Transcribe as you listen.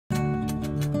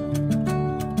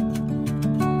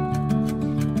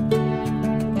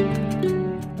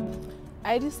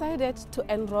I decided to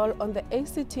enroll on the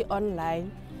ACT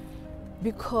online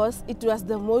because it was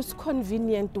the most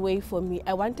convenient way for me.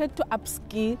 I wanted to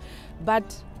upskill, but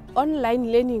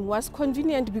online learning was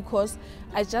convenient because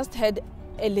I just had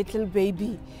a little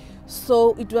baby.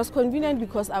 So it was convenient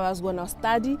because I was going to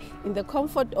study in the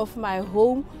comfort of my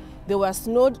home. There was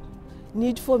no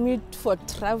need for me for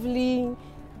traveling,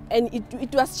 and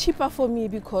it was cheaper for me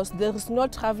because there is no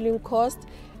traveling cost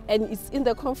and it's in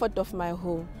the comfort of my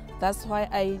home. That's why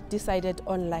I decided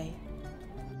online.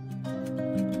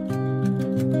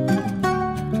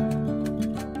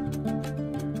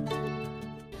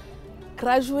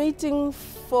 Graduating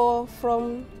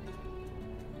from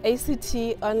ACT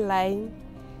online,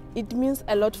 it means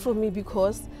a lot for me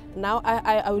because now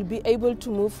I will be able to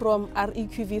move from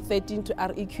REQV 13 to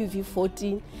REQV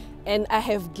 14, and I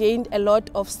have gained a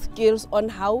lot of skills on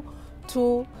how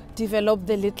to develop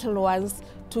the little ones,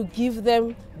 to give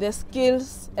them the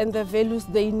skills and the values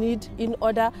they need in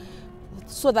order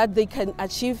so that they can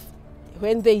achieve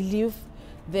when they leave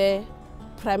the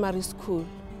primary school.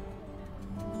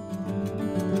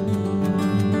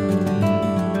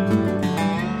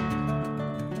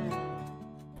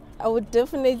 I would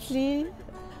definitely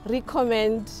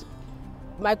recommend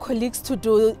my colleagues to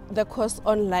do the course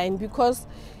online because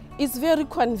it's very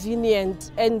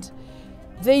convenient and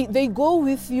they go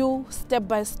with you step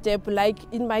by step. Like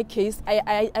in my case,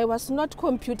 I was not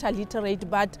computer literate,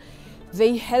 but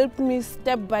they helped me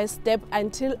step by step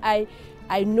until I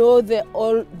know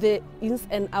all the ins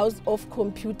and outs of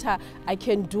computer. I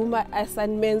can do my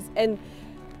assignments, and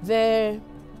the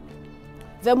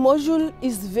module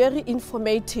is very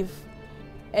informative,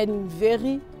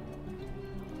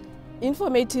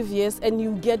 yes, and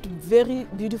you get very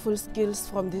beautiful skills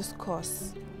from this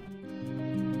course.